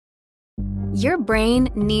Your brain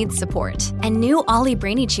needs support, and new Ollie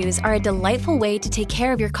Brainy Chews are a delightful way to take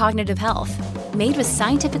care of your cognitive health. Made with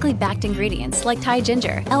scientifically backed ingredients like Thai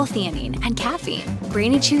ginger, L-theanine, and caffeine,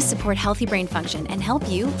 Brainy Chews support healthy brain function and help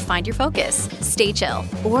you find your focus, stay chill,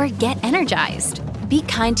 or get energized. Be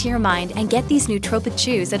kind to your mind and get these nootropic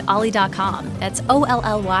chews at ollie.com. That's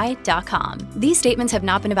OLLY.com. These statements have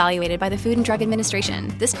not been evaluated by the Food and Drug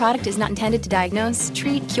Administration. This product is not intended to diagnose,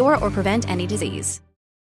 treat, cure, or prevent any disease.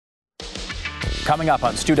 Coming up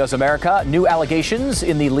on Stu Does America, new allegations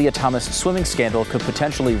in the Lia Thomas swimming scandal could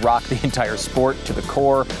potentially rock the entire sport to the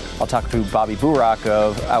core. I'll talk to Bobby Burack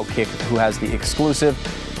of Outkick, who has the exclusive.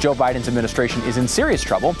 Joe Biden's administration is in serious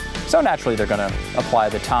trouble, so naturally they're going to apply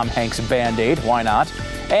the Tom Hanks Band-Aid. Why not?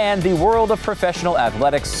 And the world of professional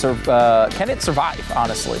athletics, can it survive,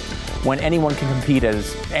 honestly, when anyone can compete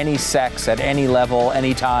as any sex, at any level,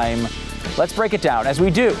 any time? Let's break it down as we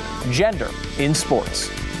do gender in sports.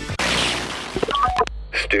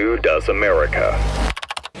 Stu Does America.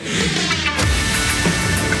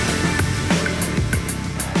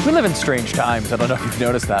 We live in strange times. I don't know if you've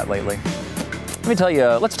noticed that lately. Let me tell you,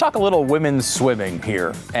 let's talk a little women's swimming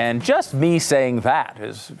here. And just me saying that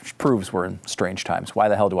proves we're in strange times. Why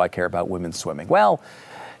the hell do I care about women's swimming? Well,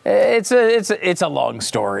 it's a long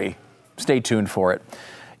story. Stay tuned for it.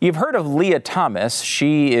 You've heard of Lia Thomas.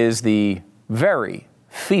 She is the very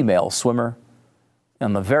female swimmer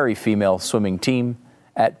on the very female swimming team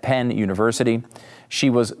at Penn University. She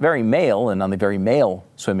was very male and on the very male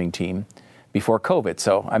swimming team before COVID.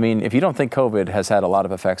 So, I mean, if you don't think COVID has had a lot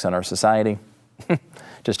of effects on our society,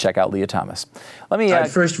 just check out Lia Thomas. I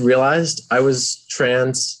first realized I was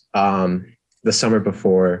trans the summer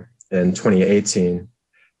before in 2018.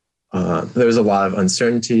 There was a lot of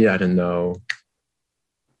uncertainty. I didn't know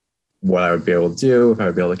what I would be able to do, if I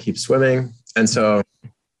would be able to keep swimming. And so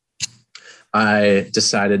I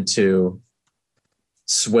decided to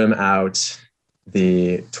swim out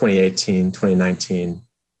the 2018-2019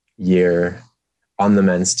 year on the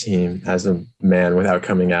men's team as a man without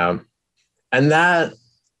coming out. And that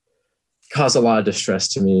caused a lot of distress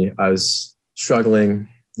to me. I was struggling,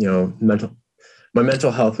 my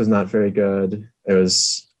mental health was not very good. There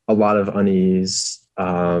was a lot of unease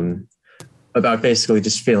about basically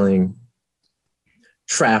just feeling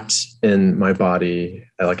trapped in my body.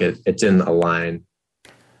 Like it didn't align.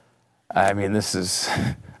 I mean, I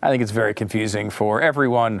think it's very confusing for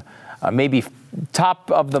everyone. Maybe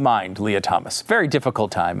top of the mind, Lia Thomas. Very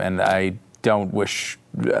difficult time, and I don't wish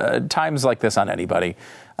times like this on anybody.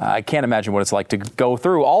 I can't imagine what it's like to go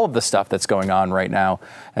through all of the stuff that's going on right now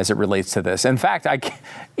as it relates to this. In fact,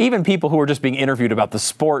 even people who are just being interviewed about the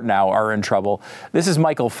sport now are in trouble. This is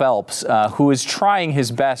Michael Phelps, who is trying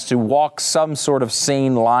his best to walk some sort of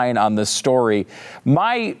sane line on this story.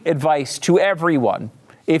 My advice to everyone,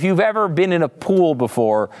 if you've ever been in a pool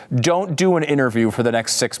before, don't do an interview for the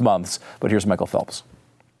next 6 months. But here's Michael Phelps.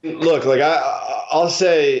 Look, I'll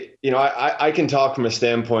say, I can talk from a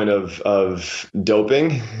standpoint of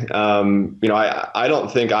doping. I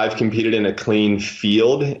don't think I've competed in a clean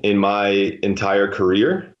field in my entire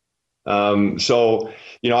career. I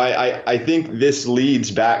think this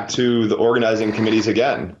leads back to the organizing committees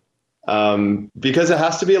again, because it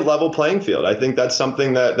has to be a level playing field. I think that's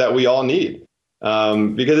something that we all need,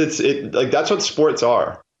 because that's what sports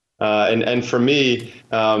are. And for me,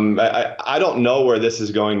 I don't know where this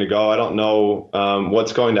is going to go. I don't know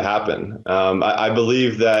what's going to happen. I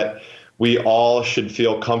believe that we all should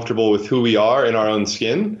feel comfortable with who we are in our own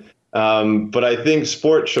skin. But I think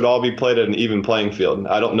sports should all be played at an even playing field.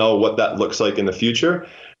 I don't know what that looks like in the future.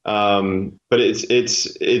 But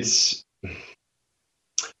it's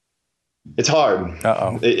hard.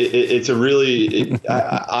 Uh-oh. It's a really,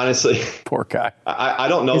 honestly, poor guy. I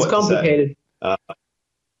don't know. It's complicated.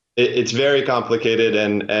 It's very complicated,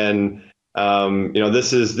 and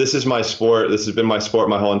this is my sport. This has been my sport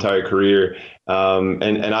my whole entire career.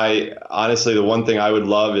 And I honestly, the one thing I would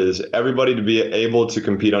love is everybody to be able to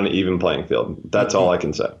compete on an even playing field. That's all I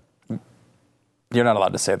can say. You're not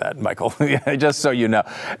allowed to say that, Michael. Just so you know.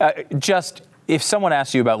 If someone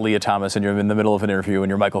asks you about Lia Thomas and you're in the middle of an interview and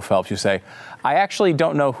you're Michael Phelps, you say, I actually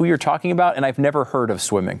don't know who you're talking about, and I've never heard of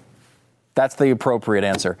swimming. That's the appropriate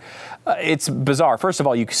answer. It's bizarre. First of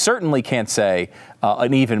all, you certainly can't say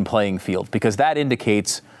an even playing field, because that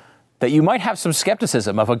indicates that you might have some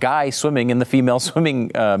skepticism of a guy swimming in the female swimming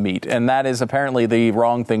meet. And that is apparently the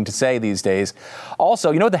wrong thing to say these days.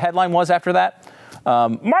 Also, you know what the headline was after that?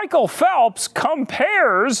 Michael Phelps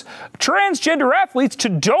compares transgender athletes to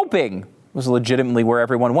doping. was legitimately where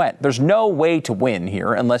everyone went. There's no way to win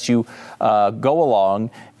here unless you go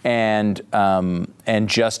along and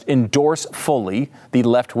just endorse fully the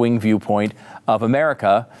left-wing viewpoint of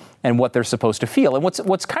America and what they're supposed to feel. And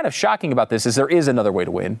what's kind of shocking about this is there is another way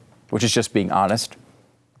to win, which is just being honest,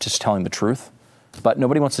 just telling the truth. But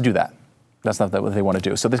nobody wants to do that. That's not what they want to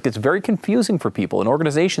do. So this gets very confusing for people and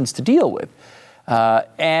organizations to deal with.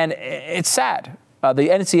 And it's sad. The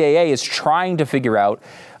NCAA is trying to figure out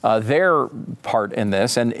their part in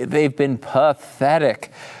this, and they've been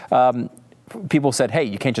pathetic. People said, hey,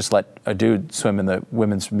 you can't just let a dude swim in the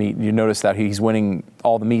women's meet. You notice that he's winning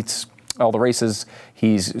all the meets, all the races.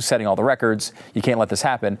 He's setting all the records. You can't let this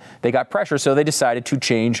happen. They got pressure, so they decided to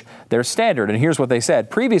change their standard. And here's what they said.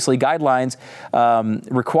 Previously, guidelines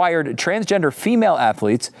required transgender female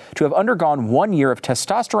athletes to have undergone 1 year of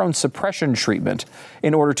testosterone suppression treatment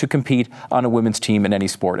in order to compete on a women's team in any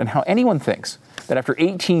sport. And how anyone thinks that after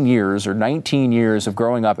 18 years or 19 years of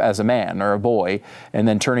growing up as a man or a boy and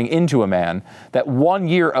then turning into a man, that 1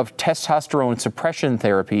 year of testosterone suppression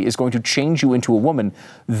therapy is going to change you into a woman.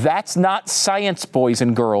 That's not science, boys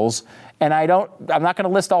and girls. And I'm not going to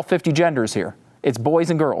list all 50 genders here. It's boys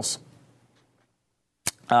and girls.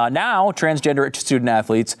 Now, transgender student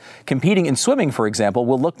athletes competing in swimming, for example,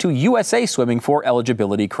 will look to USA Swimming for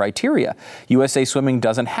eligibility criteria. USA Swimming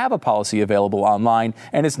doesn't have a policy available online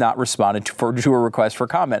and has not responded to a request for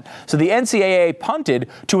comment. So the NCAA punted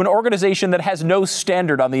to an organization that has no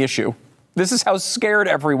standard on the issue. This is how scared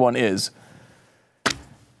everyone is.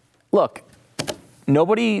 Look,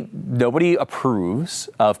 nobody approves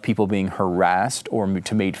of people being harassed or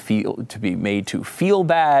to be made to feel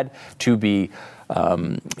bad, to be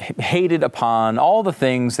hated upon, all the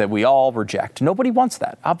things that we all reject. Nobody wants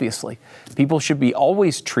that, obviously. People should be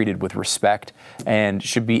always treated with respect and you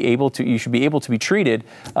should be able to be treated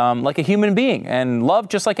like a human being and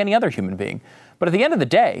loved just like any other human being. But at the end of the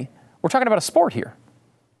day, we're talking about a sport here.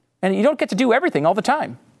 And you don't get to do everything all the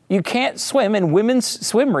time. You can't swim in women's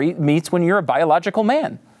swim meets when you're a biological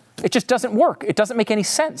man. It just doesn't work. It doesn't make any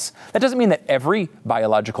sense. That doesn't mean that every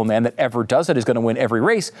biological man that ever does it is going to win every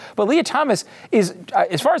race. But Lia Thomas is,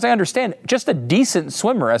 as far as I understand, just a decent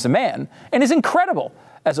swimmer as a man and is incredible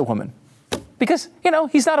as a woman. Because,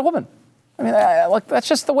 he's not a woman. I mean, that's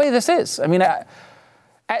just the way this is. I mean,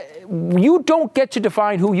 you don't get to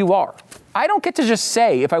define who you are. I don't get to just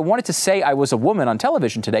say, if I wanted to say I was a woman on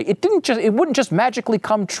television today, it wouldn't just magically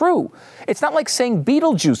come true. It's not like saying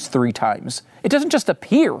Beetlejuice 3 times. It doesn't just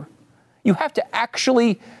appear. You have to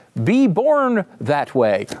actually be born that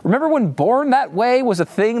way. Remember when born that way was a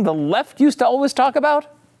thing the left used to always talk about?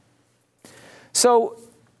 So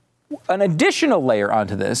an additional layer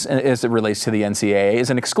onto this, as it relates to the NCAA,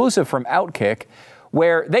 is an exclusive from Outkick,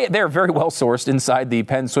 where they're very well sourced inside the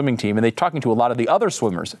Penn swimming team, and they're talking to a lot of the other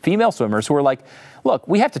swimmers, female swimmers, who are like, look,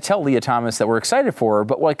 we have to tell Lia Thomas that we're excited for her,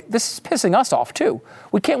 but this is pissing us off too.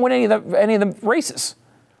 We can't win any of the races.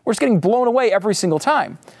 We're just getting blown away every single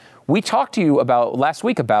time. We talked to you last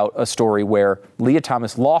week about a story where Lia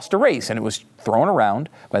Thomas lost a race, and it was thrown around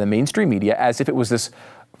by the mainstream media as if it was this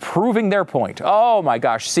proving their point. Oh my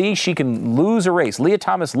gosh, see, she can lose a race. Lia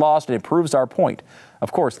Thomas lost, and it proves our point.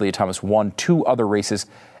 Of course, Lia Thomas won 2 other races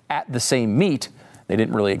at the same meet. They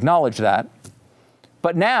didn't really acknowledge that.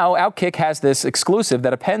 But now Outkick has this exclusive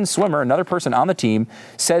that a Penn swimmer, another person on the team,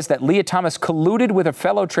 says that Lia Thomas colluded with a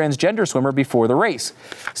fellow transgender swimmer before the race.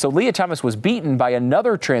 So Lia Thomas was beaten by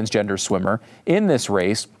another transgender swimmer in this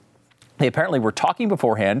race. They apparently were talking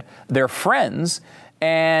beforehand. They're friends.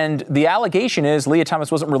 And the allegation is Lia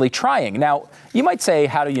Thomas wasn't really trying. Now, you might say,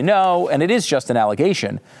 how do you know? And it is just an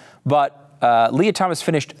allegation. But Lia Thomas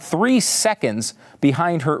finished 3 seconds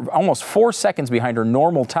behind her, almost 4 seconds behind her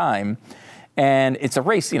normal time. And it's a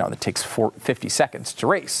race, that takes 50 seconds to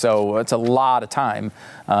race. So it's a lot of time.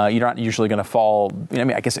 You're not usually going to fall.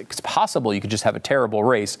 I guess it's possible you could just have a terrible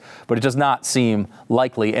race, but it does not seem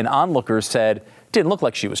likely. And onlookers said it didn't look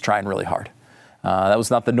like she was trying really hard. That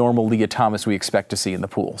was not the normal Lia Thomas we expect to see in the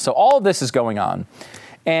pool. So all of this is going on.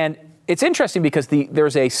 And it's interesting because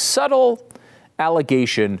there's a subtle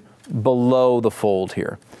allegation below the fold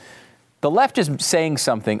here. The left is saying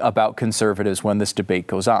something about conservatives when this debate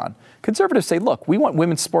goes on. Conservatives say, look, we want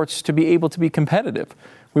women's sports to be able to be competitive.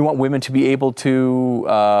 We want women to be able to,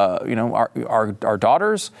 our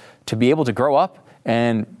daughters to be able to grow up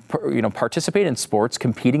and, participate in sports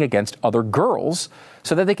competing against other girls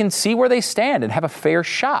so that they can see where they stand and have a fair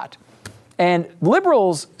shot. And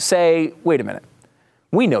liberals say, wait a minute.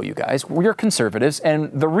 We know you guys, you're conservatives,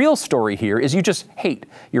 and the real story here is you just hate.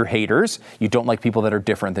 You're haters, you don't like people that are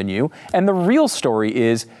different than you, and the real story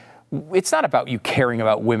is it's not about you caring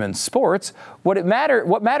about women's sports. What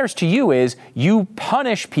matters to you is you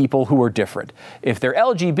punish people who are different. If they're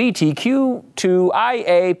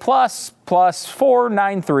LGBTQ2IA plus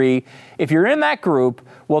 493, if you're in that group,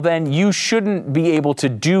 well, then you shouldn't be able to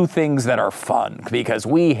do things that are fun because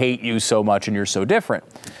we hate you so much and you're so different.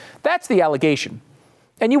 That's the allegation.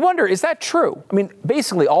 And you wonder, is that true? I mean,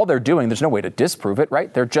 basically all they're doing, there's no way to disprove it,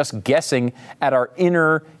 right? They're just guessing at our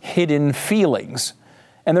inner hidden feelings.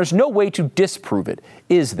 And there's no way to disprove it,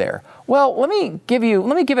 is there? Well, let me give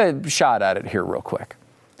a shot at it here real quick.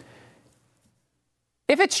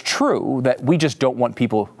 If it's true that we just don't want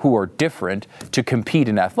people who are different to compete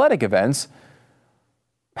in athletic events,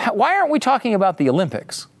 why aren't we talking about the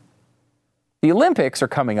Olympics? The Olympics are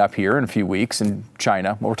coming up here in a few weeks in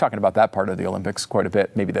China. Well, we're talking about that part of the Olympics quite a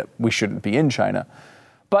bit, maybe that we shouldn't be in China.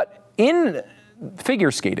 But in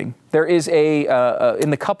figure skating, there is in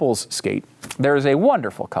the couples skate, there is a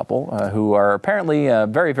wonderful couple who are apparently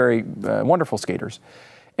very, very wonderful skaters.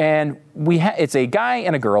 And it's a guy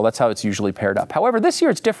and a girl. That's how it's usually paired up. However, this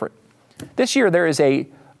year it's different. This year there is a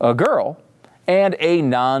girl and a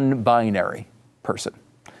non-binary person.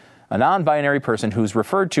 A non-binary person who's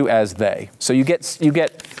referred to as they. So you get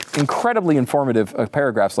incredibly informative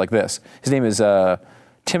paragraphs like this. His name is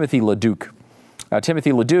Timothy Leduc.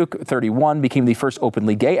 Timothy Leduc, 31, became the first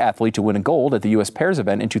openly gay athlete to win a gold at the U.S. Pairs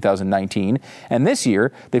event in 2019. And this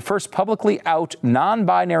year, the first publicly out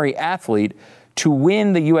non-binary athlete to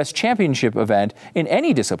win the U.S. Championship event in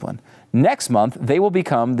any discipline. Next month, they will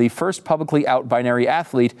become the first publicly out binary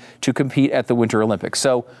athlete to compete at the Winter Olympics.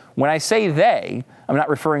 So when I say they, I'm not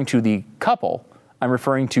referring to the couple. I'm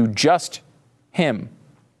referring to just him.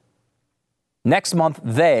 Next month,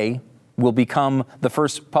 they will become the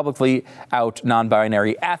first publicly out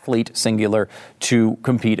non-binary athlete, singular, to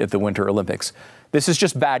compete at the Winter Olympics. This is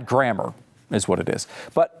just bad grammar, is what it is.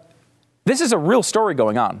 But this is a real story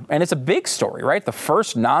going on, and it's a big story, right? The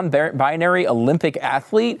first non-binary Olympic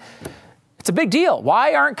athlete. It's a big deal.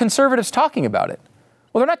 Why aren't conservatives talking about it?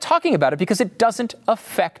 Well, they're not talking about it because it doesn't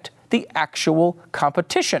affect the actual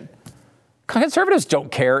competition. Conservatives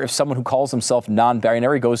don't care if someone who calls himself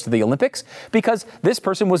non-binary goes to the Olympics because this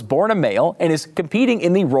person was born a male and is competing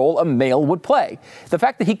in the role a male would play. The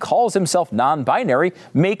fact that he calls himself non-binary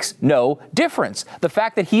makes no difference. The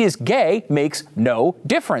fact that he is gay makes no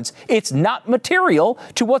difference. It's not material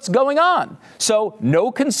to what's going on. So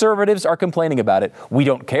no conservatives are complaining about it. We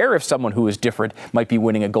don't care if someone who is different might be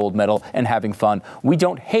winning a gold medal and having fun. We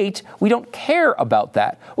don't care about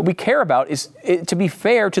that. What we care about is to be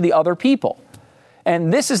fair to the other people.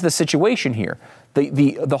 And this is the situation here.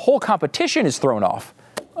 The whole competition is thrown off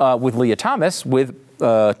with Lia Thomas, with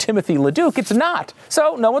Timothy Leduc. It's not.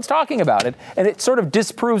 So no one's talking about it. And it sort of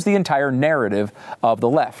disproves the entire narrative of the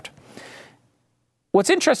left.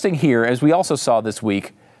 What's interesting here, as we also saw this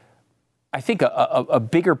week, I think a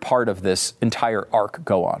bigger part of this entire arc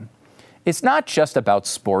go on. It's not just about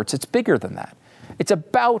sports. It's bigger than that. It's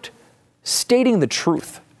about stating the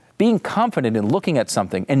truth. Being confident in looking at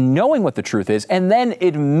something and knowing what the truth is, and then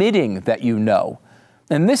admitting that you know.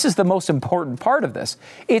 And this is the most important part of this.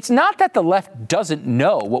 It's not that the left doesn't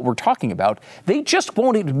know what we're talking about. They just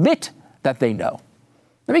won't admit that they know.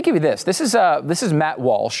 Let me give you this. This is Matt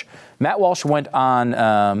Walsh. Matt Walsh went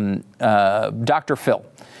on Dr. Phil,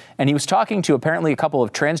 and he was talking to apparently a couple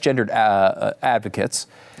of transgendered advocates,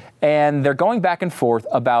 and they're going back and forth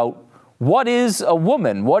about what is a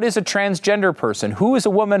woman? What is a transgender person? Who is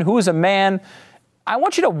a woman? Who is a man? I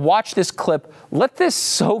want you to watch this clip. Let this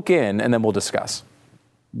soak in, and then we'll discuss.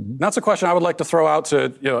 That's a question I would like to throw out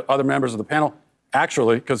to other members of the panel,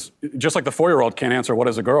 actually, because just like the 4-year-old can't answer what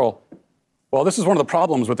is a girl, well, this is one of the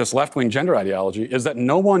problems with this left-wing gender ideology, is that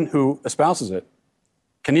no one who espouses it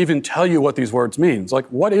can even tell you what these words mean. Like,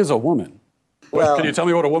 what is a woman? Well, can you tell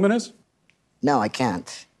me what a woman is? No, I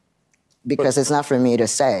can't. Because it's not for me to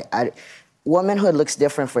say. Womanhood looks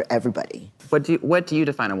different for everybody. What do you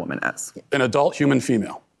define a woman as? An adult human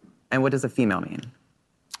female. And what does a female mean?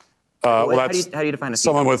 How do you define a female?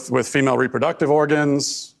 Someone with female reproductive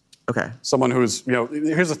organs. Okay. Someone who's,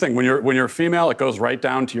 here's the thing. When you're female, it goes right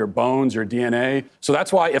down to your bones, your DNA. So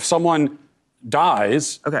that's why if someone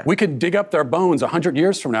dies, we could dig up their bones 100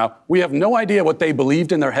 years from now. We have no idea what they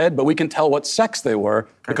believed in their head, but we can tell what sex they were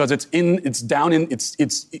because it's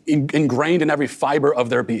ingrained in every fiber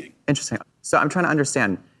of their being. Interesting. So I'm trying to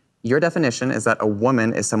understand. Your definition is that a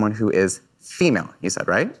woman is someone who is female, you said,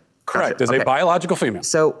 right? Correct. Gotcha. Is a biological female.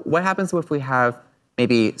 So what happens if we have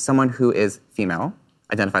maybe someone who is female,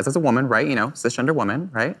 identifies as a woman, right? Cisgender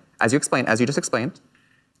woman, right? As you just explained,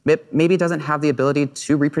 maybe doesn't have the ability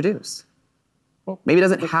to reproduce. Maybe it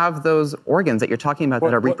doesn't have those organs that you're talking about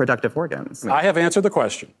that are reproductive organs. I have answered the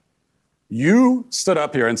question. You stood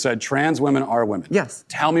up here and said trans women are women. Yes.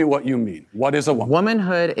 Tell me what you mean. What is a woman?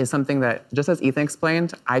 Womanhood is something that, just as Ethan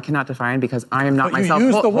explained, I cannot define because I am not But myself. you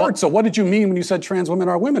used the word, so what did you mean when you said trans women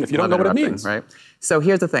are women if you don't know what it means? Right? So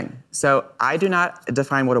here's the thing. So I do not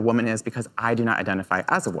define what a woman is because I do not identify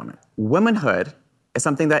as a woman. Womanhood is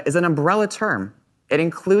something that is an umbrella term. It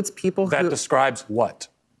includes people That describes what?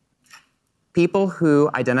 People who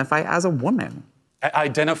identify as a woman.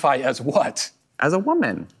 Identify as what? As a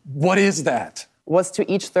woman. What is that? Was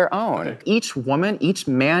to each their own. Okay. Each woman, each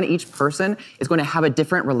man, each person is going to have a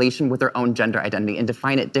different relation with their own gender identity and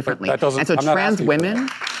define it differently. That doesn't, and so trans women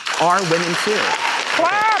are women too.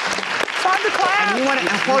 Clap! Time to clap! And you want to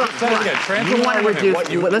hold on. Trans you women want are to women. reduce.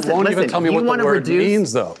 What, you listen, won't even tell me what the word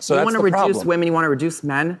means, though. So you that's want to the reduce problem. women. You want to reduce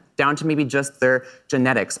men down to maybe just their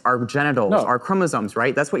genetics, our genitals, our chromosomes.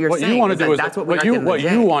 Right? That's what you're saying. What you want to do is that's what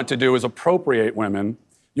you want to do is appropriate women.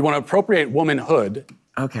 You want to appropriate womanhood.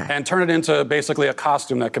 Okay. And turn it into basically a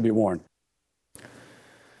costume that could be worn.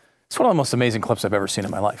 It's one of the most amazing clips I've ever seen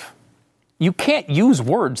in my life. You can't use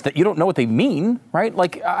words that you don't know what they mean, right?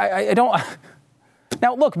 Like, I don't...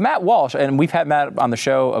 Now, look, Matt Walsh, and we've had Matt on the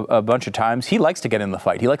show a bunch of times, he likes to get in the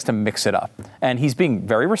fight. He likes to mix it up. And he's being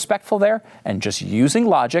very respectful there and just using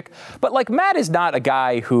logic. But, like, Matt is not a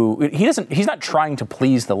guy who, he's not trying to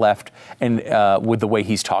please the left and with the way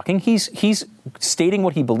he's talking. He's stating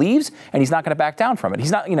what he believes, and he's not going to back down from it.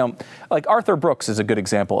 He's not, like Arthur Brooks is a good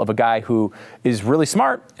example of a guy who is really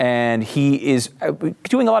smart, and he is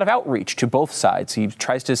doing a lot of outreach to both sides. He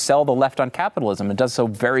tries to sell the left on capitalism and does so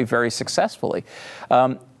very, very successfully.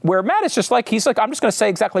 Where Matt is just like, he's like, I'm just going to say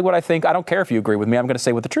exactly what I think. I don't care if you agree with me. I'm going to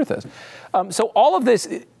say what the truth is. So all of this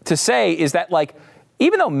to say is that, like,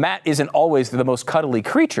 even though Matt isn't always the most cuddly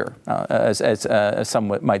creature, as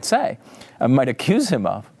some might say, might accuse him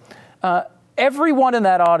of, everyone in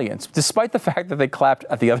that audience, despite the fact that they clapped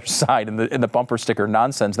at the other side in the bumper sticker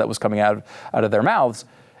nonsense that was coming out of their mouths,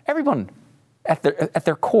 everyone at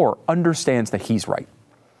their core understands that he's right.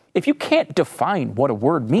 If you can't define what a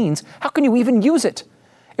word means, how can you even use it?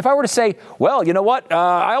 If I were to say, well, you know what,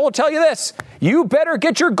 I will tell you this, you better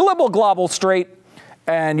get your glibble globble straight.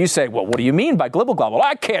 And you say, well, what do you mean by glibble globble?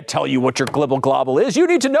 I can't tell you what your glibble globble is. You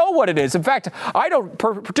need to know what it is. In fact, I don't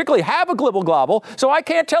particularly have a glibble globble, so I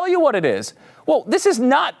can't tell you what it is. Well, this is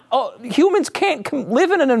not, humans can't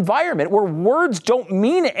live in an environment where words don't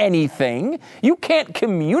mean anything. You can't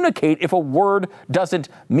communicate if a word doesn't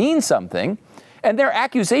mean something. And their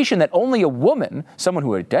accusation that only a woman, someone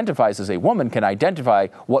who identifies as a woman, can identify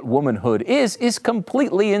what womanhood is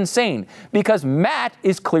completely insane. Because Matt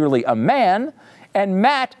is clearly a man, and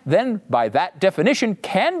Matt then, by that definition,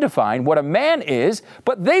 can define what a man is,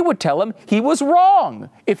 but they would tell him he was wrong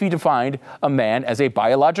if he defined a man as a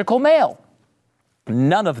biological male.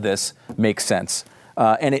 None of this makes sense,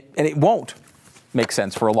 and it won't make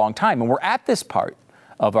sense for a long time. And we're at this part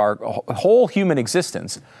of our whole human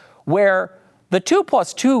existence where the 2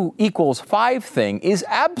 + 2 = 5 thing is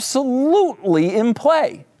absolutely in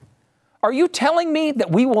play. Are you telling me that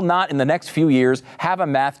we will not, in the next few years, have a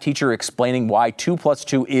math teacher explaining why 2 +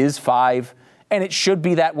 2 is 5, and it should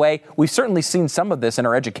be that way? We've certainly seen some of this in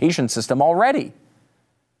our education system already.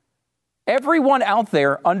 Everyone out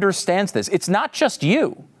there understands this. It's not just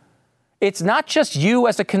you. It's not just you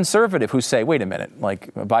as a conservative who say, wait a minute,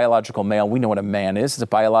 like a biological male, we know what a man is. It's a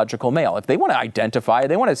biological male. If they want to identify,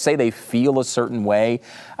 they want to say they feel a certain way.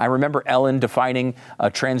 I remember Ellen defining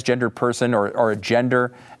a transgender person or a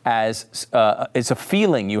gender as it's a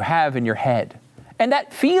feeling you have in your head. And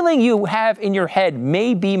that feeling you have in your head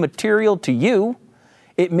may be material to you.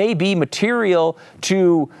 It may be material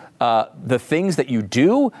to the things that you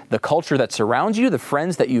do, the culture that surrounds you, the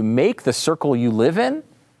friends that you make, the circle you live in.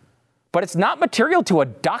 But it's not material to a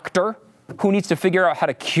doctor who needs to figure out how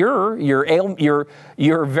to cure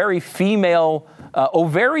your very female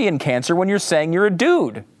ovarian cancer when you're saying you're a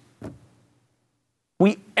dude.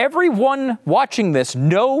 Everyone watching this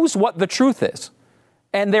knows what the truth is,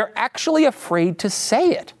 and they're actually afraid to say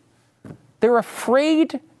it. They're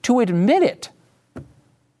afraid to admit it.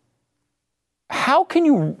 How can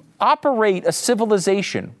you operate a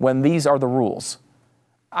civilization when these are the rules?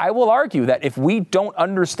 I will argue that if we don't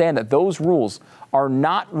understand that those rules are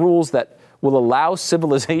not rules that will allow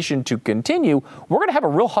civilization to continue, we're going to have a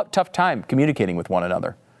real tough time communicating with one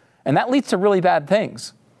another. And that leads to really bad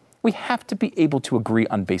things. We have to be able to agree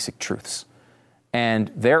on basic truths.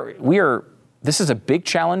 And this is a big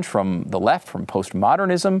challenge from the left, from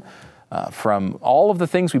postmodernism, from all of the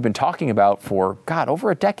things we've been talking about for,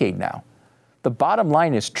 over a decade now. The bottom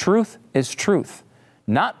line is truth,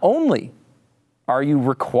 not only are you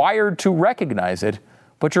required to recognize it,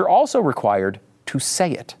 but you're also required to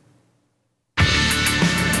say it.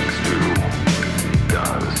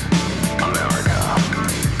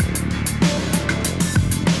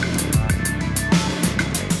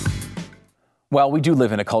 Well, we do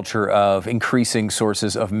live in a culture of increasing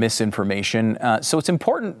sources of misinformation. So it's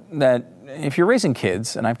important that if you're raising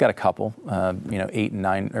kids, and I've got a couple, 8 and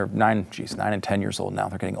 9, or 9 and 10 years old now.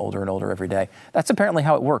 They're getting older and older every day. That's apparently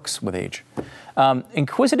how it works with age.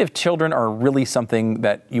 Inquisitive children are really something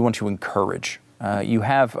that you want to encourage. You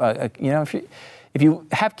have, if you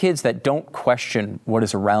have kids that don't question what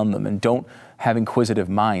is around them and don't have inquisitive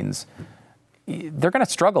minds, they're going to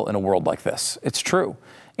struggle in a world like this. It's true.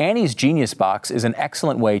 Annie's Genius Box is an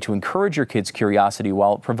excellent way to encourage your kids' curiosity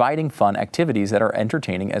while providing fun activities that are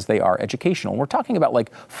entertaining as they are educational. We're talking about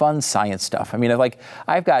like fun science stuff. I mean,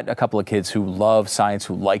 I've got a couple of kids who love science,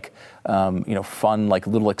 who like, fun, like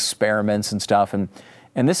little experiments and stuff. And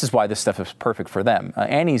this is why this stuff is perfect for them.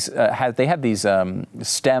 Annie's they have these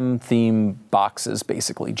STEM theme boxes,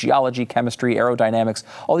 basically geology, chemistry, aerodynamics,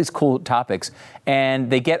 all these cool topics. And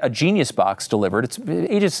they get a Genius Box delivered. It's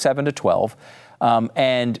ages 7 to 12.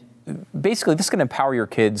 And basically, this can empower your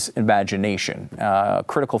kids' imagination,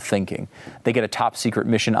 critical thinking. They get a top secret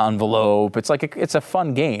mission envelope. It's it's a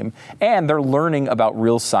fun game. And they're learning about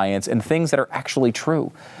real science and things that are actually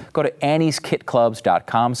true. Go to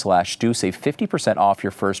annieskitclubs.com/Stu. Save 50% off your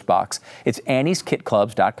first box. It's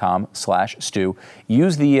annieskitclubs.com/Stu.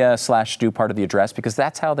 Use the /Stu part of the address because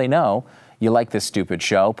that's how they know you like this stupid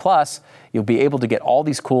show. Plus, you'll be able to get all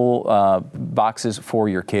these cool boxes for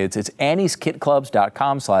your kids. It's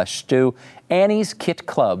annieskitclubs.com/Stu.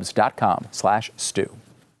 annieskitclubs.com/Stu.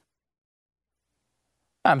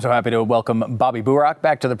 I'm so happy to welcome Bobby Burack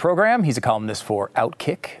back to the program. He's a columnist for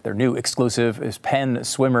Outkick. Their new exclusive is Penn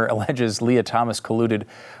swimmer alleges Lia Thomas colluded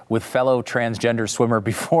with fellow transgender swimmer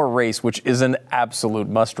before race, which is an absolute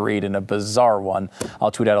must-read and a bizarre one. I'll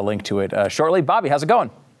tweet out a link to it shortly. Bobby, how's it going?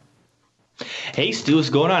 Hey, Stu, what's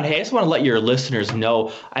going on? Hey, I just want to let your listeners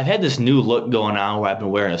know I've had this new look going on where I've been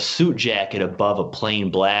wearing a suit jacket above a plain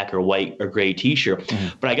black or white or gray t-shirt.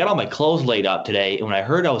 Mm-hmm. But I got all my clothes laid up today, and when I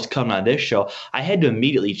heard I was coming on this show, I had to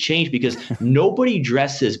immediately change because nobody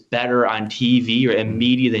dresses better on TV or in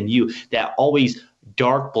media than you. That always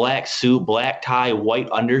dark black suit, black tie, white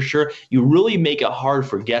undershirt, you really make it hard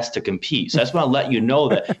for guests to compete. So I just want to let you know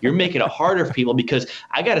that you're making it harder for people because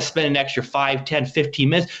I got to spend an extra 5, 10, 15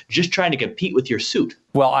 minutes just trying to compete with your suit.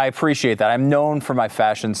 Well, I appreciate that. I'm known for my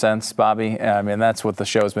fashion sense, Bobby. I mean, that's what the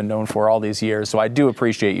show's been known for all these years. So I do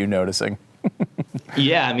appreciate you noticing.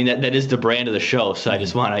 Yeah, I mean, that is the brand of the show. So I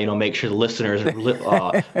just want to, make sure the listeners,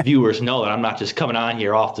 viewers know that I'm not just coming on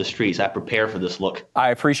here off the streets. I prepare for this look. I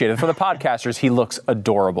appreciate it. For the podcasters, he looks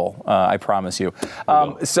adorable. I promise you.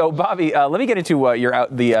 So, Bobby, let me get into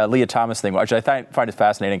the Lia Thomas thing, which I find is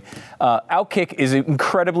fascinating. Outkick is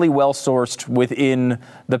incredibly well-sourced within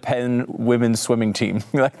the Penn women's swimming team.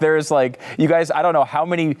 There's you guys, I don't know how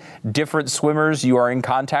many different swimmers you are in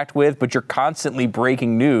contact with, but you're constantly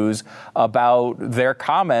breaking news about their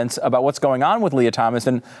comments about what's going on with Lia Thomas,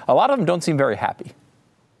 and a lot of them don't seem very happy.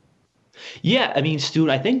 Yeah, I mean, Stu,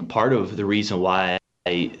 I think part of the reason why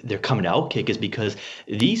they're coming to Outkick is because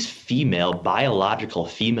these biological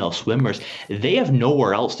female swimmers, they have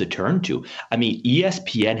nowhere else to turn to. I mean,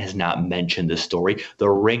 ESPN has not mentioned this story. The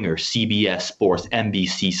Ringer, CBS Sports,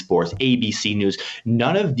 NBC Sports, ABC News,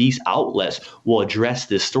 none of these outlets will address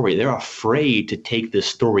this story. They're afraid to take this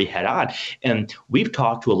story head on. And we've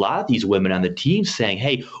talked to a lot of these women on the team saying,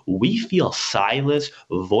 hey, we feel silenced,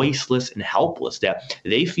 voiceless, and helpless, that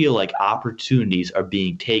they feel like opportunities are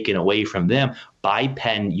being taken away from them by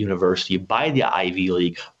Penn University, by the Ivy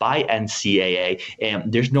League, by NCAA,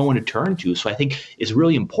 and there's no one to turn to. So I think it's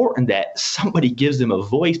really important that somebody gives them a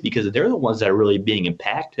voice because they're the ones that are really being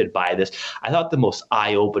impacted by this. I thought the most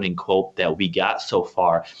eye-opening quote that we got so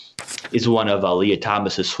far is one of Lia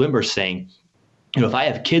Thomas's swimmers saying, if I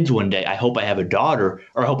have kids one day, I hope I have a daughter,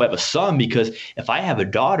 or I hope I have a son, because if I have a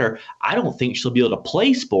daughter, I don't think she'll be able to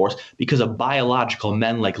play sports because of biological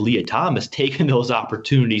men like Lia Thomas taking those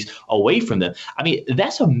opportunities away from them. I mean,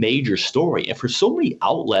 that's a major story. And for so many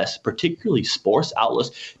outlets, particularly sports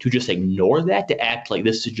outlets, to just ignore that, to act like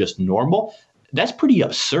this is just normal, that's pretty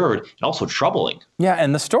absurd and also troubling. Yeah,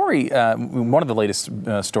 and the story, one of the latest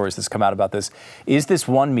stories that's come out about this is this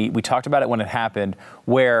one meet. We talked about it when it happened,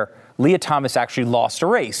 where Leah Thomas actually lost a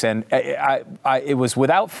race. And it was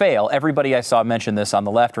without fail. Everybody I saw mention this on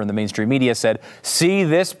the left or in the mainstream media said, see,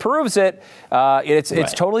 this proves it.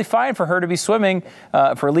 It's totally fine for her to be swimming,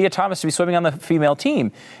 for Leah Thomas to be swimming on the female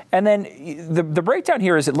team. And then the breakdown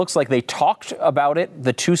here is it looks like they talked about it.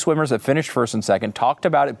 The two swimmers that finished first and second talked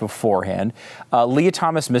about it beforehand. Leah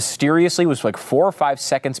Thomas mysteriously was like 4 or 5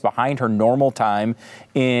 seconds behind her normal time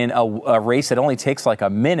in a race that only takes like a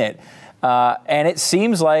minute. And it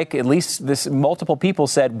seems like, at least multiple people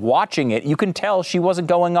said, watching it, you can tell she wasn't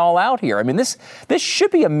going all out here. I mean, this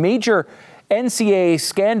should be a major NCAA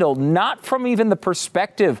scandal, not from even the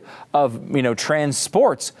perspective of, trans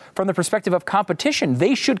sports, from the perspective of competition.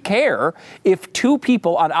 They should care if two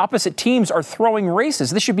people on opposite teams are throwing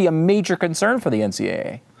races. This should be a major concern for the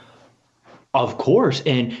NCAA. Of course.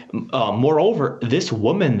 And moreover, this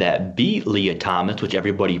woman that beat Leah Thomas, which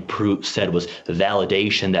everybody said was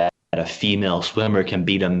validation that a female swimmer can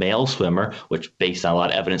beat a male swimmer, which based on a lot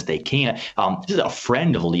of evidence they can't. This is a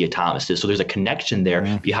friend of Leah Thomas's. So there's a connection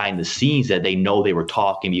there behind the scenes that they know they were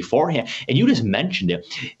talking beforehand. And you just mentioned it.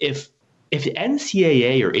 If the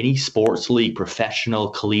NCAA or any sports league, professional,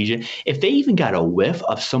 collegiate, if they even got a whiff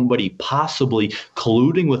of somebody possibly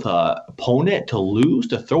colluding with an opponent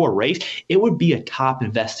to throw a race, it would be a top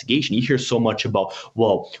investigation. You hear so much about,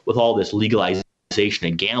 well, with all this legalization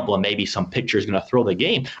and gamble, and maybe some pitcher is going to throw the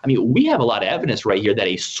game. I mean, we have a lot of evidence right here that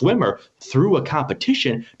a swimmer threw a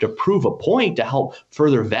competition to prove a point to help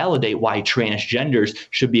further validate why transgenders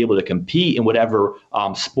should be able to compete in whatever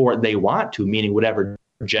sport they want to, meaning whatever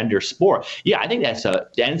gender sport. Yeah, I think that's the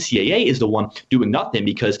NCAA is the one doing nothing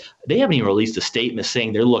because they haven't even released a statement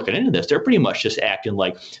saying they're looking into this. They're pretty much just acting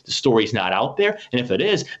like the story's not out there. And if it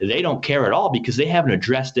is, they don't care at all because they haven't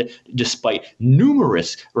addressed it despite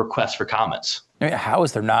numerous requests for comments. I mean, how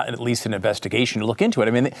is there not at least an investigation to look into it?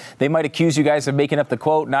 I mean, they might accuse you guys of making up the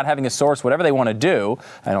quote, not having a source, whatever they want to do.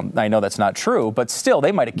 I know that's not true, but still,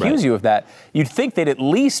 they might accuse you of that. You'd think they'd at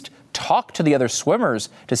least talk to the other swimmers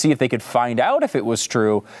to see if they could find out if it was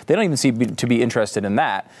true. They don't even seem to be interested in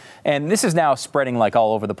that. And this is now spreading like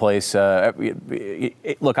all over the place.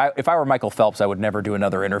 Look, if I were Michael Phelps, I would never do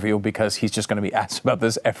another interview because he's just going to be asked about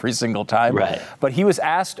this every single time. Right. But he was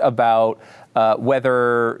asked about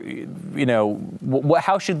whether,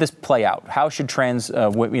 how should this play out? How should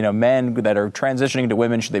men that are transitioning to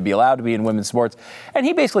women, should they be allowed to be in women's sports? And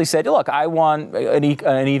he basically said, look, I want an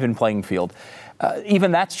even playing field.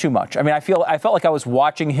 Even that's too much. I mean, I felt like I was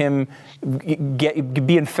watching him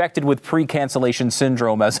be infected with pre-cancellation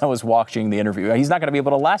syndrome as I was watching the interview. He's not going to be able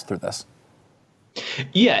to last through this.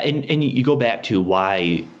 Yeah, and you go back to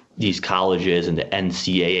why these colleges and the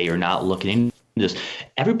NCAA are not looking into this.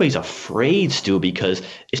 Everybody's afraid, Stu, because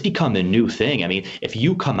it's become a new thing. I mean, if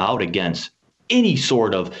you come out against any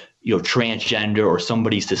sort of transgender or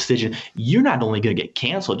somebody's decision, you're not only going to get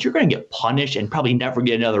canceled, you're going to get punished and probably never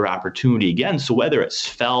get another opportunity again. So whether it's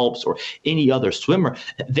Phelps or any other swimmer,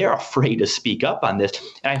 they're afraid to speak up on this.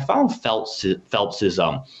 And I found Phelps's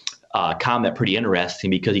comment pretty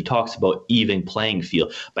interesting because he talks about even playing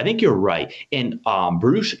field. But I think you're right. And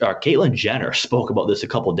Caitlyn Jenner spoke about this a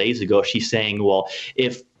couple of days ago. She's saying, well,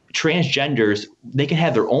 if transgenders, they can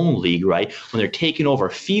have their own league, right? When they're taking over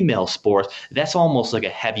female sports, that's almost like a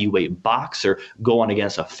heavyweight boxer going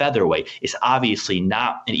against a featherweight. It's obviously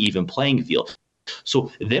not an even playing field.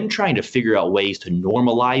 So them trying to figure out ways to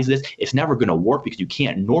normalize this, it's never going to work because you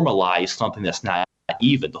can't normalize something that's not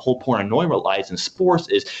even. The whole point of normalizing sports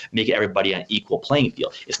is making everybody on an equal playing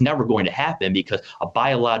field. It's never going to happen because a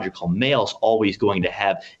biological male is always going to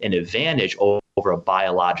have an advantage over a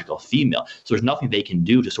biological female. So there's nothing they can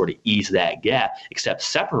do to sort of ease that gap except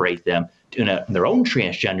separate them in their own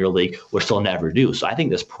transgender league, which they'll never do. So I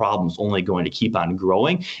think this problem's only going to keep on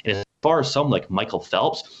growing. And as far as someone like Michael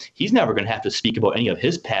Phelps, he's never going to have to speak about any of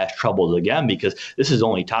his past troubles again because this is the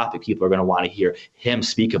only topic people are going to want to hear him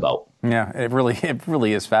speak about. Yeah, it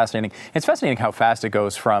really is fascinating. It's fascinating how fast it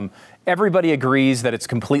goes from everybody agrees that it's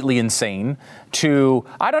completely insane to,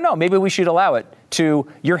 I don't know, maybe we should allow it, to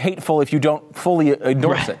you're hateful if you don't fully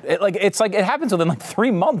endorse it. It's like it happens within like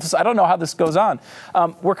 3 months. I don't know how this goes on.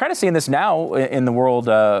 We're kind of seeing this now in the world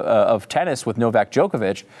of tennis with Novak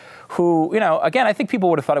Djokovic, who, again, I think people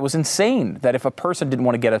would have thought it was insane that if a person didn't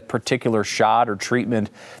want to get a particular shot or treatment,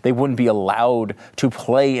 they wouldn't be allowed to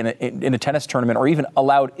play in a tennis tournament or even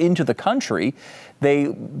allowed into the country.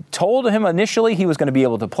 They told him initially he was going to be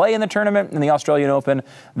able to play in the tournament in the Australian Open.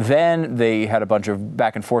 Then they had a bunch of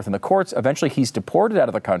back and forth in the courts. Eventually, he's deported out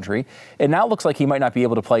of the country. It now looks like he might not be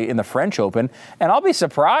able to play in the French Open. And I'll be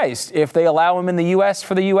surprised if they allow him in the U.S.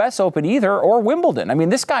 for the U.S. Open either, or Wimbledon. I mean,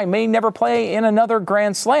 this guy may never play in another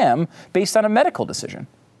Grand Slam based on a medical decision.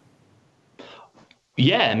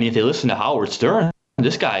 Yeah, I mean, if they listen to Howard Stern,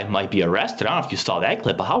 this guy might be arrested. I don't know if you saw that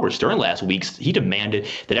clip, but Howard Stern last week, he demanded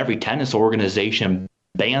that every tennis organization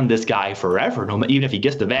ban this guy forever, even if he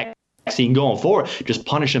gets the vaccine going forward, just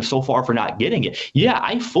punish him so far for not getting it. Yeah,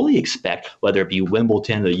 I fully expect, whether it be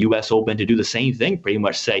Wimbledon, the U.S. Open, to do the same thing, pretty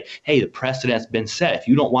much say, hey, the precedent's been set. If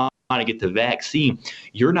you don't want to get the vaccine,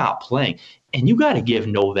 you're not playing. And you got to give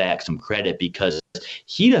Novak some credit because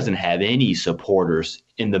he doesn't have any supporters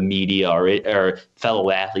in the media or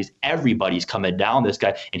fellow athletes. Everybody's coming down this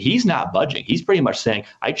guy, and he's not budging. He's pretty much saying,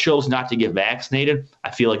 I chose not to get vaccinated.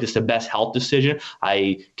 I feel like this is the best health decision.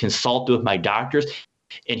 I consulted with my doctors.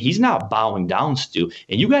 And he's not bowing down, Stu.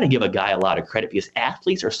 And you got to give a guy a lot of credit because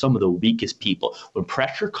athletes are some of the weakest people. When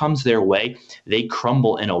pressure comes their way, they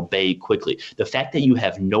crumble and obey quickly. The fact that you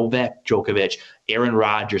have Novak Djokovic, Aaron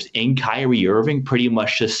Rodgers, and Kyrie Irving pretty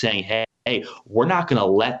much just saying, hey, we're not going to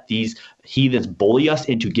let these heathens bully us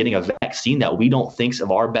into getting a vaccine that we don't think's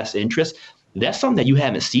of our best interest. That's something that you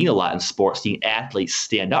haven't seen a lot in sports, seeing athletes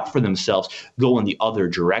stand up for themselves, go in the other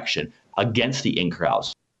direction against the in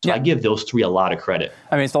crowds. So yeah. I give those three a lot of credit.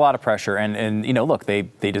 I mean, it's a lot of pressure. And you know, look, they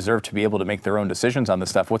deserve to be able to make their own decisions on this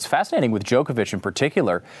stuff. What's fascinating with Djokovic in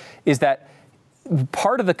particular is that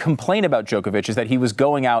part of the complaint about Djokovic is that he was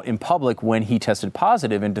going out in public when he tested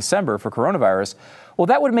positive in December for coronavirus. Well,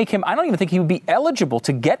 that would make him, I don't even think he would be eligible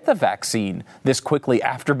to get the vaccine this quickly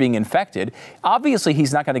after being infected. Obviously,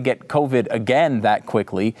 he's not going to get COVID again that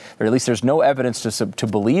quickly, or at least there's no evidence to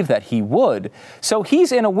believe that he would. So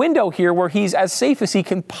he's in a window here where he's as safe as he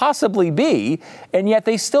can possibly be, and yet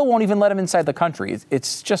they still won't even let him inside the country.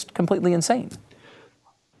 It's just completely insane.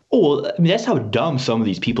 Oh, I mean, that's how dumb some of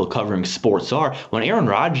these people covering sports are. When Aaron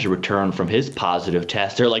Rodgers returned from his positive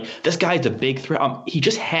test, they're like, this guy's a big threat. He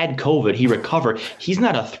just had COVID. He recovered. He's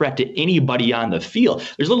not a threat to anybody on the field.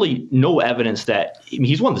 There's literally no evidence that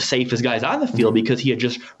he's one of the safest guys on the field because he had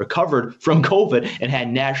just recovered from COVID and had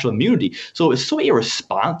natural immunity. So it's so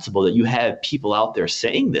irresponsible that you have people out there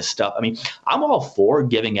saying this stuff. I mean, I'm all for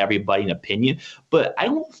giving everybody an opinion, but I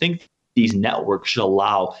don't think these networks should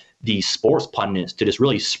allow these sports pundits to just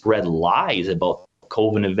really spread lies about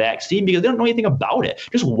COVID and vaccine because they don't know anything about it.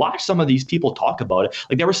 Just watch some of these people talk about it.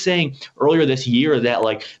 Like they were saying earlier this year that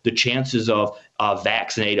like the chances of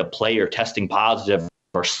vaccinate a player testing positive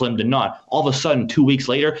are slim to none. All of a sudden, 2 weeks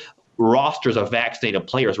later, rosters of vaccinated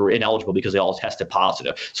players were ineligible because they all tested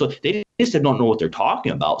positive. So they just don't know what they're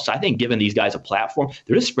talking about. So I think giving these guys a platform,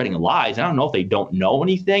 they're just spreading lies. I don't know if they don't know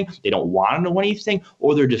anything, they don't want to know anything,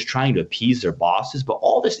 or they're just trying to appease their bosses. But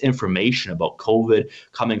all this information about COVID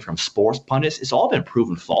coming from sports pundits, it's all been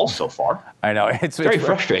proven false so far. I know. It's very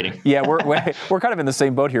frustrating. Yeah, we're kind of in the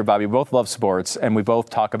same boat here, Bobby. We both love sports, and we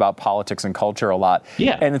both talk about politics and culture a lot.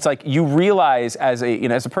 Yeah. And it's like you realize as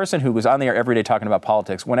a person who was on the air every day talking about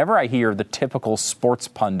politics, whenever I hear the typical sports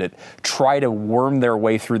pundit try to worm their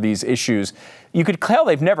way through these issues, you could tell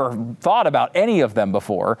they've never thought about any of them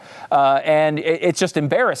before, and it's just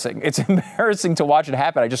embarrassing. It's embarrassing to watch it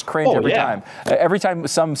happen. I just cringe every time. Every time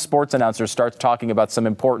some sports announcer starts talking about some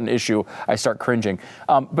important issue, I start cringing.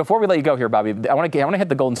 Before we let you go here, Bobby, I want to hit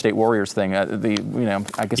the Golden State Warriors thing.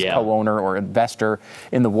 Co-owner or investor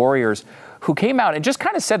in the Warriors, who came out and just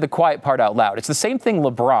kind of said the quiet part out loud. It's the same thing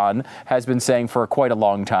LeBron has been saying for quite a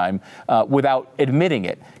long time without admitting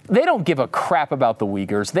it. They don't give a crap about the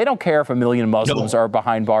Uyghurs. They don't care if 1 million Muslims are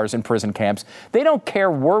behind bars in prison camps. They don't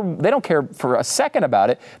care. They don't care for a second about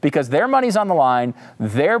it because their money's on the line,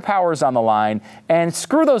 their power's on the line, and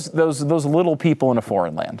screw those little people in a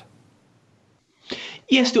foreign land.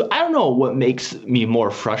 Yes, Stu, I don't know what makes me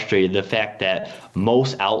more frustrated, the fact that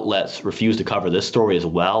most outlets refuse to cover this story as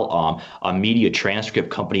well. A media transcript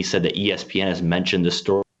company said that ESPN has mentioned this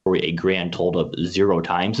story a grand total of 0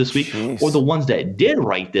 times this week. Jeez. Or the ones that did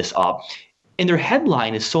write this up, and their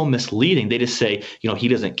headline is so misleading. They just say, he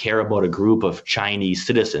doesn't care about a group of Chinese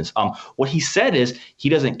citizens. What he said is he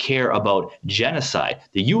doesn't care about genocide.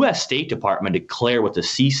 The U.S. State Department declared what the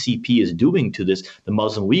CCP is doing to the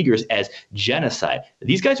Muslim Uyghurs as genocide.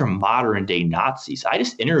 These guys are modern day Nazis. I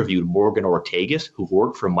just interviewed Morgan Ortagus, who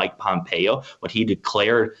worked for Mike Pompeo when he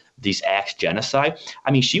declared these acts genocide.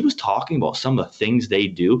 I mean, she was talking about some of the things they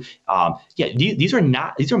do. These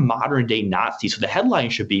are modern day Nazis. So the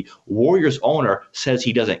headline should be Warriors owner says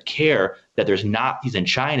he doesn't care that there's Nazis in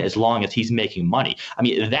China as long as he's making money. I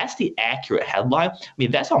mean, that's the accurate headline. I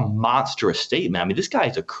mean, that's a monstrous statement. I mean, this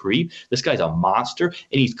guy's a creep. This guy's a monster.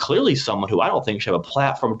 And he's clearly someone who I don't think should have a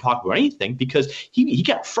platform to talk about anything because he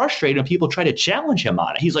got frustrated when people try to challenge him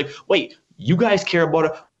on it. He's like, wait, you guys care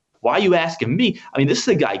about why are you asking me? I mean, this is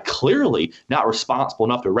a guy clearly not responsible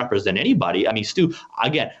enough to represent anybody. I mean, Stu,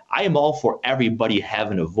 again, I am all for everybody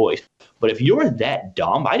having a voice. But if you're that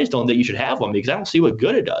dumb, I just don't think you should have one because I don't see what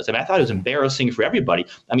good it does. I mean, I thought it was embarrassing for everybody.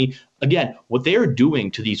 I mean, again, what they're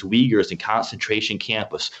doing to these Uyghurs in concentration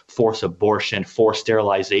camps, forced abortion, forced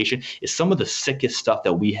sterilization, is some of the sickest stuff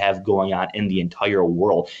that we have going on in the entire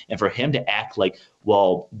world. And for him to act like,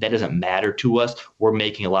 well, that doesn't matter to us, we're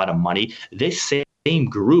making a lot of money. This same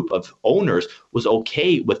group of owners was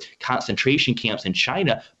okay with concentration camps in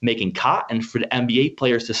China making cotton for the NBA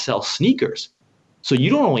players to sell sneakers. So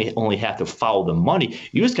you don't only have to follow the money,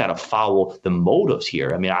 you just got to follow the motives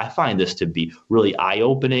here. I mean, I find this to be really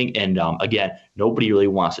eye-opening. And again, nobody really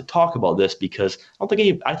wants to talk about this because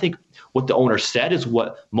I think what the owner said is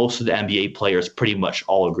what most of the NBA players pretty much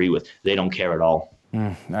all agree with. They don't care at all.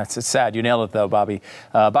 It's sad. You nailed it, though, Bobby.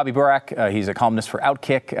 Bobby Burack, he's a columnist for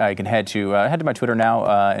Outkick. You can head to my Twitter now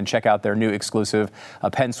and check out their new exclusive. A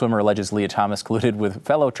Penn swimmer alleges Leah Thomas colluded with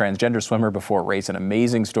fellow transgender swimmer before race. An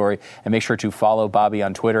amazing story. And make sure to follow Bobby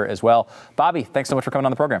on Twitter as well. Bobby, thanks so much for coming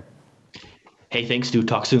on the program. Hey, thanks, Stu.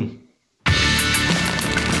 Talk soon.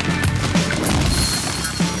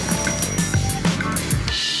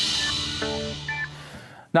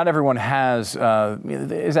 Not everyone is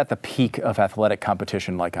at the peak of athletic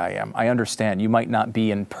competition like I am. I understand you might not be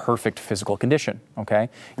in perfect physical condition, okay?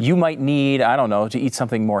 You might need, to eat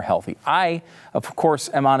something more healthy. I, of course,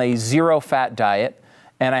 am on a zero-fat diet,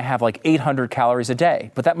 and I have like 800 calories a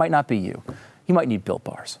day, but that might not be you. You might need Built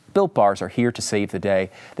Bars. Built Bars are here to save the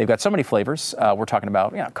day. They've got so many flavors. We're talking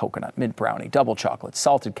about coconut, mint brownie, double chocolate,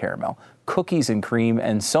 salted caramel, cookies and cream,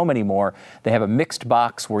 and so many more. They have a mixed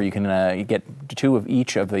box where you can you get 2 of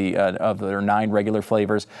each of their 9 regular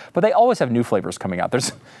flavors. But they always have new flavors coming out.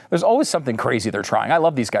 There's always something crazy they're trying. I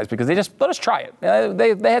love these guys because they just let us try it.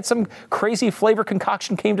 They had some crazy flavor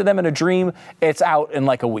concoction came to them in a dream. It's out in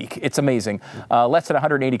like a week. It's amazing. Less than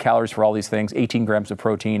 180 calories for all these things, 18 grams of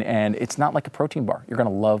protein, and it's not like a protein bar. You're going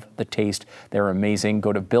to love the taste. They're amazing.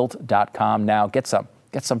 Go to Built.com now. Get some.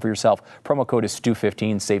 Get some for yourself. Promo code is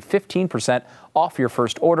STU15. Save 15% off your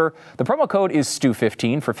first order. The promo code is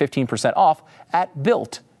STU15 for 15% off at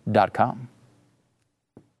Built.com.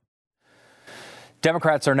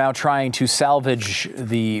 Democrats are now trying to salvage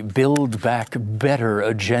the Build Back Better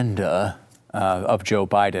agenda of Joe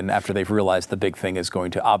Biden after they've realized the big thing is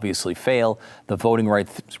going to obviously fail. The voting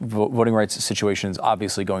rights situation is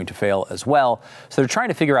obviously going to fail as well. So they're trying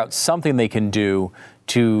to figure out something they can do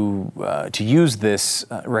to use this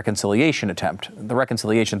reconciliation attempt. The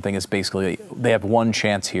reconciliation thing is basically they have one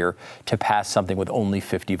chance here to pass something with only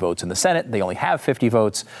 50 votes in the Senate. They only have 50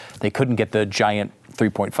 votes. They couldn't get the giant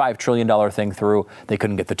 $3.5 trillion thing through. They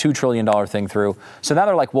couldn't get the $2 trillion thing through. So now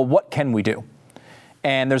they're like, well, what can we do?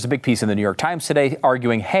 And there's a big piece in the New York Times today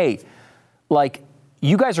arguing, hey, like,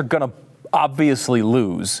 you guys are going to obviously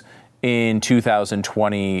lose in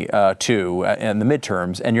 2022 in the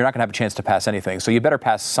midterms, and you're not going to have a chance to pass anything. So you better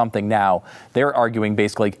pass something now. They're arguing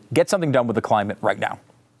basically, get something done with the climate right now.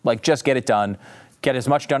 Like, just get it done. Get as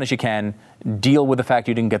much done as you can. Deal with the fact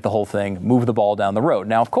you didn't get the whole thing. Move the ball down the road.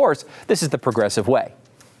 Now, of course, this is the progressive way.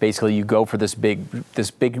 Basically, you go for this big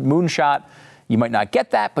moonshot. You might not get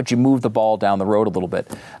that, but you move the ball down the road a little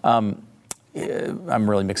bit. I'm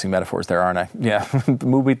really mixing metaphors there, aren't I? Yeah,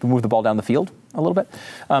 move the ball down the field a little bit.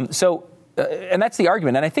 And that's the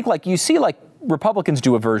argument. And I think, like, you see, like, Republicans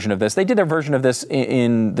do a version of this. They did a version of this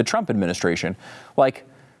in the Trump administration. Like,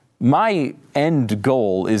 my end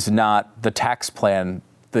goal is not the tax plan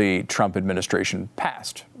the Trump administration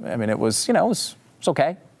passed. I mean, it was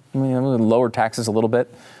okay. I mean, lower taxes a little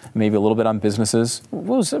bit, maybe a little bit on businesses. It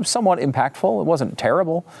was somewhat impactful. It wasn't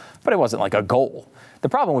terrible, but it wasn't like a goal. The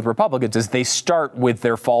problem with Republicans is they start with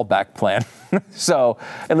their fallback plan. So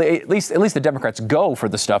at least the Democrats go for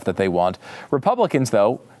the stuff that they want. Republicans,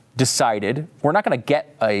 though, decided we're not going to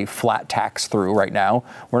get a flat tax through right now.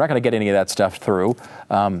 We're not going to get any of that stuff through.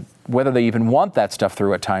 Whether they even want that stuff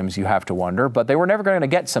through at times, you have to wonder. But they were never going to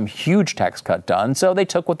get some huge tax cut done, so they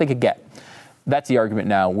took what they could get. That's the argument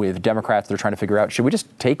now with Democrats. They're trying to figure out, should we just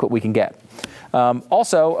take what we can get?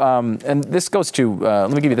 Also, and this goes to,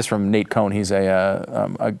 let me give you this from Nate Cohn. He's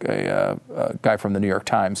a guy from the New York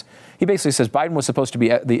Times. He basically says Biden was supposed to be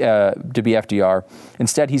FDR.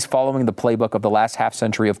 Instead, he's following the playbook of the last half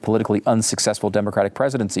century of politically unsuccessful Democratic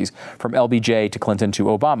presidencies, from LBJ to Clinton to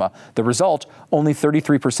Obama. The result, only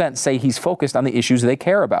 33% say he's focused on the issues they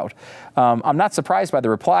care about. I'm not surprised by the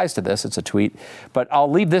replies to this. It's a tweet. But I'll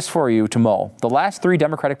leave this for you to mull. The last 3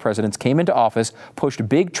 Democratic presidents came into office, pushed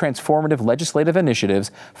big transformative legislative initiatives,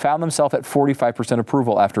 found themselves at 45%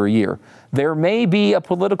 approval after a year. There may be a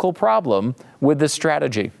political problem with this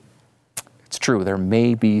strategy. It's true. There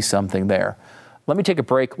may be something there. Let me take a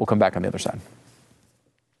break. We'll come back on the other side.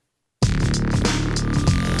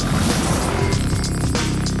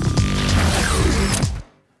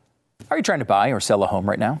 Are you trying to buy or sell a home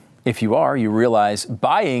right now? If you are, you realize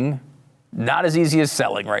buying not as easy as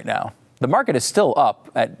selling right now. The market is still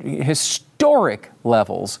up at historic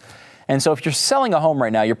levels. And so if you're selling a home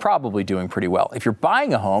right now, you're probably doing pretty well. If you're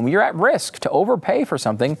buying a home, you're at risk to overpay for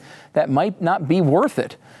something that might not be worth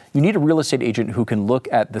it. You need a real estate agent who can look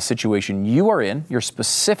at the situation you are in, your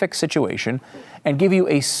specific situation, and give you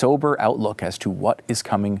a sober outlook as to what is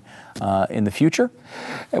coming in the future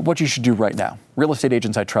and what you should do right now.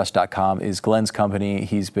 RealestateAgentsITrust.com is Glenn's company.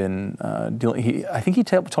 He's been I think he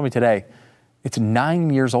told me today, it's 9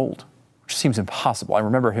 years old. Seems impossible. I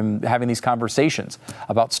remember him having these conversations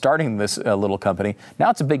about starting this little company. Now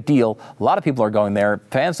it's a big deal. A lot of people are going there.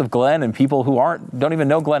 Fans of Glenn and people who don't even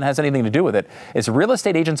know Glenn has anything to do with it. It's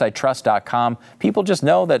realestateagentsitrust.com. People just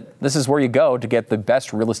know that this is where you go to get the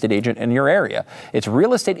best real estate agent in your area. It's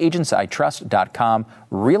realestateagentsitrust.com.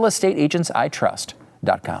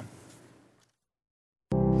 Realestateagentsitrust.com.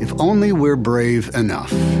 If only we're brave enough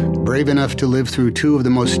to live through two of the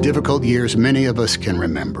most difficult years many of us can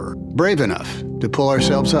remember. Brave enough to pull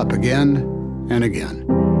ourselves up again and again.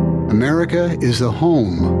 America is the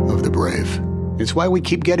home of the brave. It's why we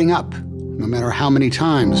keep getting up, no matter how many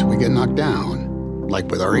times we get knocked down. Like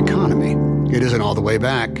with our economy. It isn't all the way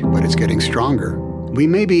back, but it's getting stronger. We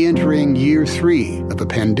may be entering year 3 of a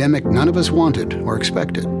pandemic none of us wanted or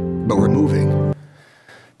expected, but we're moving.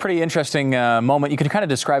 Pretty interesting moment. You could kind of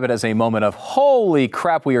describe it as a moment of, holy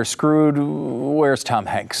crap, we are screwed. Where's Tom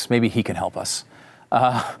Hanks? Maybe he can help us.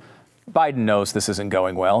 Biden knows this isn't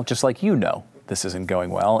going well, just like you know this isn't going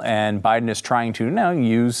well. And Biden is trying to now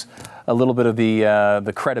use a little bit of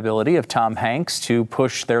the credibility of Tom Hanks to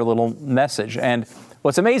push their little message. And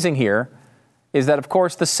what's amazing here is that, of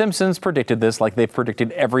course, The Simpsons predicted this like they've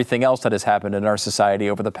predicted everything else that has happened in our society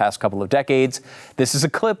over the past couple of decades. This is a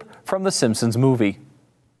clip from The Simpsons movie.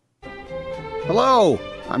 Hello,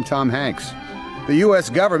 I'm Tom Hanks. The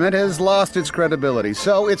U.S. government has lost its credibility,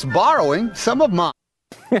 so it's borrowing some of mine.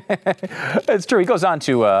 It's true. He goes on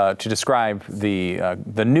to describe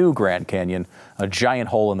the new Grand Canyon, a giant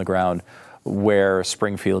hole in the ground where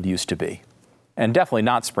Springfield used to be. And definitely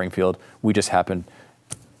not Springfield. We didn't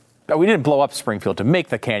blow up Springfield to make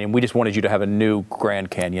the canyon. We just wanted you to have a new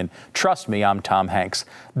Grand Canyon. Trust me, I'm Tom Hanks.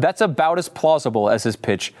 That's about as plausible as his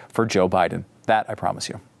pitch for Joe Biden. That I promise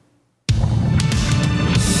you.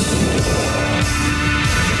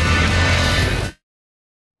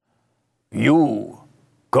 You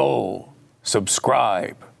go,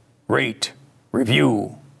 subscribe, rate,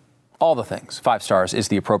 review, all the things. 5 stars is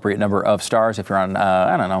the appropriate number of stars. If you're on,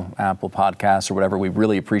 Apple Podcasts or whatever, we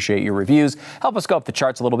really appreciate your reviews. Help us go up the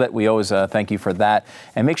charts a little bit. We always thank you for that.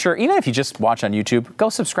 And make sure, even if you just watch on YouTube, go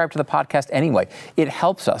subscribe to the podcast anyway. It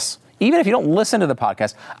helps us. Even if you don't listen to the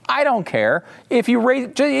podcast, I don't care. If you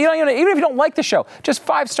rate, even if you don't like the show, just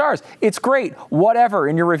 5 stars. It's great. Whatever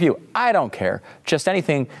in your review, I don't care. Just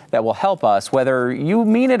anything that will help us, whether you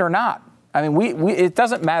mean it or not. I mean, it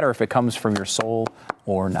doesn't matter if it comes from your soul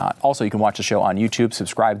or not. Also, you can watch the show on YouTube,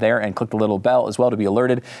 subscribe there, and click the little bell as well to be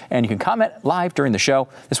alerted. And you can comment live during the show.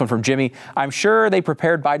 This one from Jimmy. I'm sure they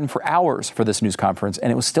prepared Biden for hours for this news conference, and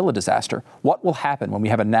it was still a disaster. What will happen when we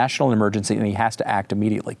have a national emergency and he has to act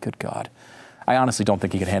immediately? Good God. I honestly don't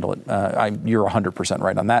think he can handle it. You're 100%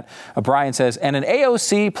 right on that. Brian says, and an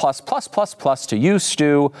AOC++++ to you,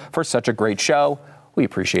 Stu, for such a great show. We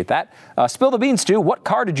appreciate that. Spill the beans, Stu. What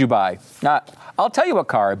car did you buy? I'll tell you what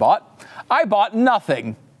car I bought. I bought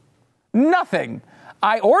nothing. Nothing.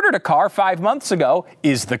 I ordered a car 5 months ago.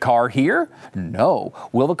 Is the car here? No.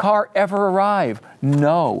 Will the car ever arrive?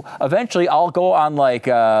 No. Eventually, I'll go on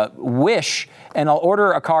Wish, and I'll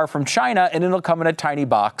order a car from China, and it'll come in a tiny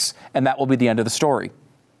box, and that will be the end of the story.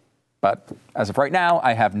 But as of right now,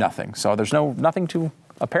 I have nothing. So there's nothing to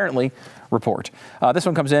apparently report. This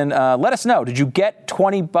one comes in. Let us know. Did you get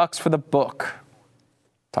 $20 for the book?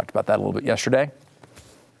 Talked about that a little bit yesterday.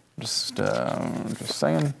 Just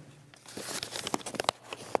saying.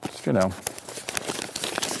 Just,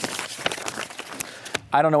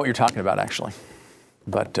 I don't know what you're talking about, actually.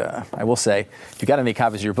 But I will say, if you got any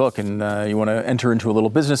copies of your book and you want to enter into a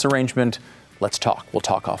little business arrangement, let's talk. We'll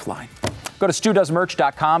talk offline. Go to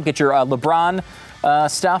StuDoesMerch.com. Get your LeBron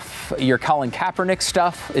stuff. Your Colin Kaepernick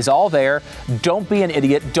stuff is all there. Don't be an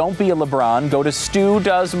idiot. Don't be a LeBron. Go to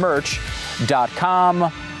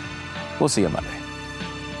StuDoesMerch.com. We'll see you Monday.